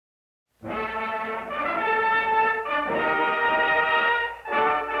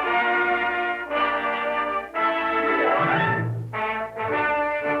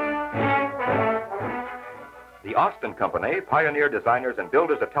Austin Company, pioneer designers and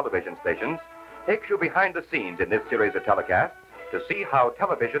builders of television stations, takes you behind the scenes in this series of telecasts to see how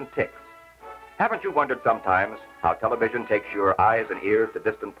television ticks. Haven't you wondered sometimes how television takes your eyes and ears to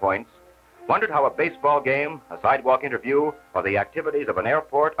distant points? Wondered how a baseball game, a sidewalk interview, or the activities of an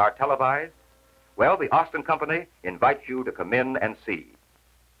airport are televised? Well, the Austin Company invites you to come in and see.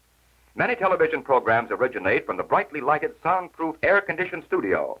 Many television programs originate from the brightly lighted, soundproof, air-conditioned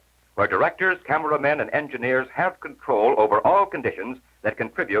studio, where directors, cameramen, and engineers have control over all conditions that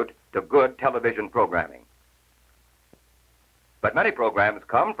contribute to good television programming. But many programs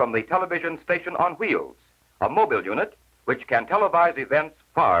come from the television station on wheels, a mobile unit which can televise events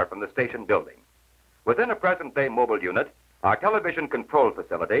far from the station building. Within a present-day mobile unit are television control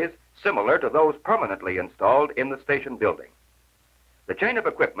facilities similar to those permanently installed in the station building. The chain of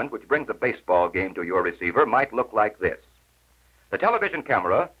equipment which brings a baseball game to your receiver might look like this. The television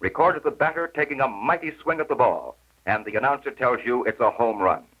camera records the batter taking a mighty swing at the ball, and the announcer tells you it's a home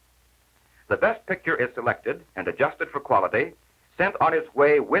run. The best picture is selected and adjusted for quality, sent on its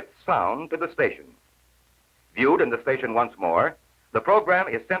way with sound to the station. Viewed in the station once more, the program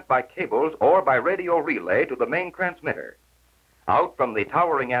is sent by cables or by radio relay to the main transmitter. Out from the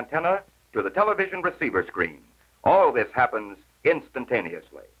towering antenna to the television receiver screen. All this happens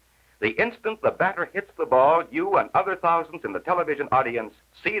instantaneously. The instant the batter hits the ball, you and other thousands in the television audience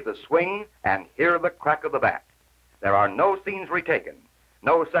see the swing and hear the crack of the bat. There are no scenes retaken,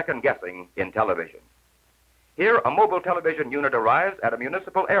 no second guessing in television. Here, a mobile television unit arrives at a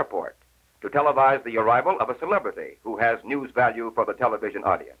municipal airport to televise the arrival of a celebrity who has news value for the television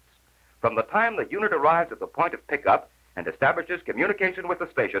audience. From the time the unit arrives at the point of pickup and establishes communication with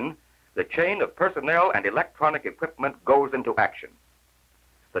the station, the chain of personnel and electronic equipment goes into action.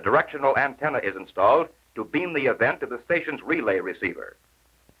 The directional antenna is installed to beam the event to the station's relay receiver.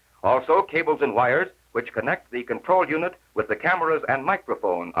 Also, cables and wires which connect the control unit with the cameras and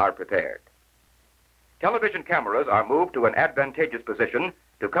microphone are prepared. Television cameras are moved to an advantageous position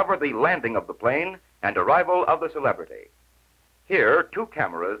to cover the landing of the plane and arrival of the celebrity. Here, 2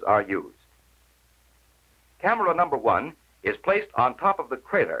 cameras are used. Camera number 1 is placed on top of the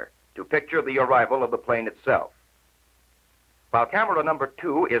crater to picture the arrival of the plane itself, while camera number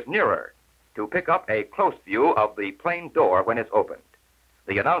 2 is nearer to pick up a close view of the plane door when it's opened.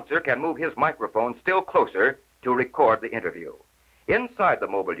 The announcer can move his microphone still closer to record the interview. Inside the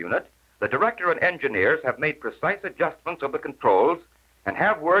mobile unit, the director and engineers have made precise adjustments of the controls and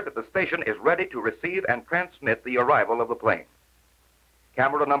have word that the station is ready to receive and transmit the arrival of the plane.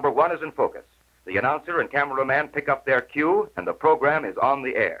 Camera number 1 is in focus. The announcer and cameraman pick up their cue, and the program is on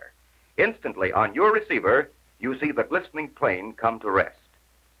the air. Instantly, on your receiver, you see the glistening plane come to rest.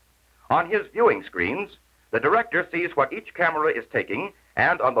 On his viewing screens, the director sees what each camera is taking,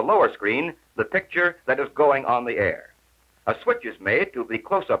 and on the lower screen, the picture that is going on the air. A switch is made to the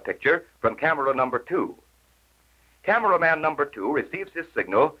close-up picture from camera number 2. Cameraman number 2 receives his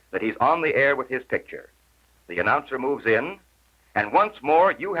signal that he's on the air with his picture. The announcer moves in, and once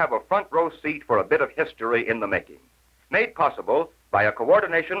more you have a front row seat for a bit of history in the making, made possible by a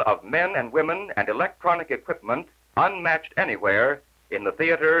coordination of men and women and electronic equipment unmatched anywhere in the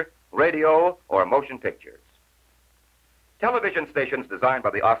theater, radio, or motion pictures. Television stations designed by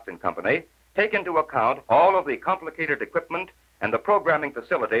the Austin Company take into account all of the complicated equipment and the programming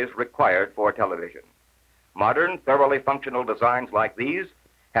facilities required for television. Modern, thoroughly functional designs like these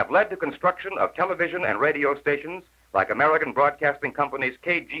have led to construction of television and radio stations like American Broadcasting Company's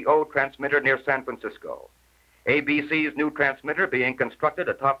KGO transmitter near San Francisco, ABC's new transmitter being constructed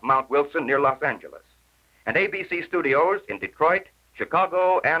atop Mount Wilson near Los Angeles, and ABC studios in Detroit,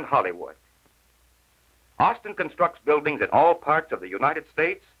 Chicago, and Hollywood. Austin constructs buildings in all parts of the United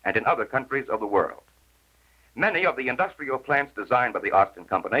States and in other countries of the world. Many of the industrial plants designed by the Austin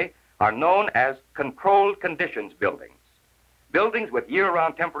Company are known as controlled conditions buildings. Buildings with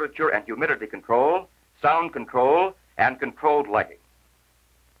year-round temperature and humidity control, sound control, and controlled lighting.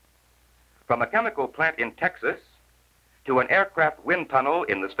 From a chemical plant in Texas to an aircraft wind tunnel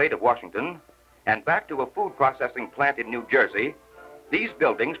in the state of Washington and back to a food processing plant in New Jersey, these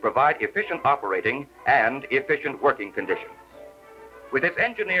buildings provide efficient operating and efficient working conditions. With its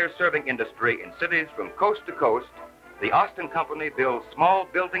engineers serving industry in cities from coast to coast, the Austin Company builds small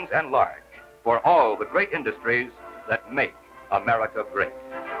buildings and large for all the great industries that make America great.